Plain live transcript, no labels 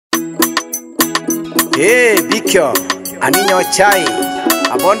Bikyo, aninyo chai,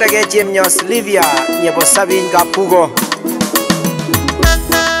 abonda gejem nyo Slivia, nyebo sabinga pugo.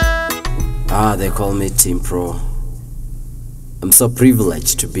 They call me Team Pro. I'm so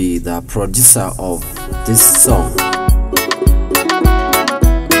privileged to be the producer of this song.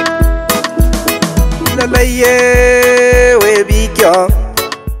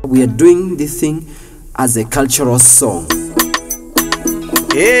 We are doing this thing as a cultural song.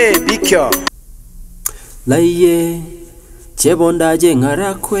 Bikyo. Laye, ceponde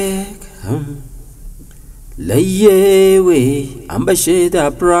ngarakwek. Laye we, ambassador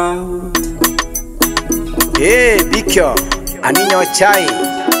proud. Bikyo, aninyo chai,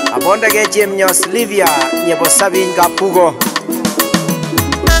 abonda gejem nyo Slivia, nyebo sabinga pugo.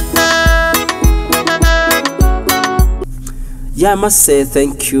 Yeah, I must say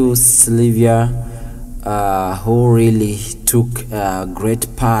thank you, Slivia, who really took a great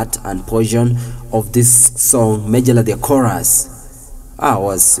part and portion of this song, majorly the chorus.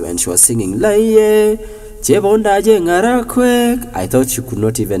 When she was singing, Laye, ceponde ngarakwek, I thought she could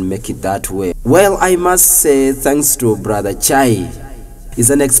not even make it that way. Well, I must say thanks to Brother Chai. He's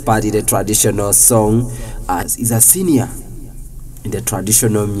an expert in the traditional song, he's a senior in the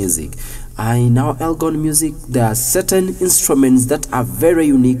traditional music. In our Elgon music, there are certain instruments that are very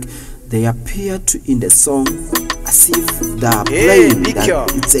unique. They appear in the song as if they are playing,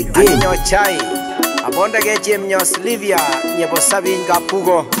 that it's a game.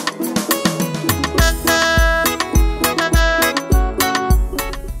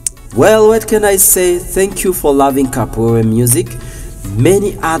 Well, what can I say? Thank you for loving Capoeira music.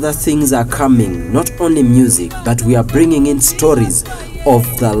 Many other things are coming, not only music, but we are bringing in stories of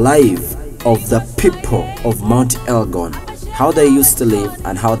the life of the people of Mount Elgon, how they used to live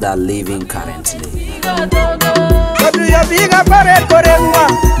and how they are living currently. Katuya biga pore kore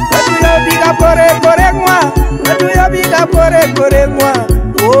mwa,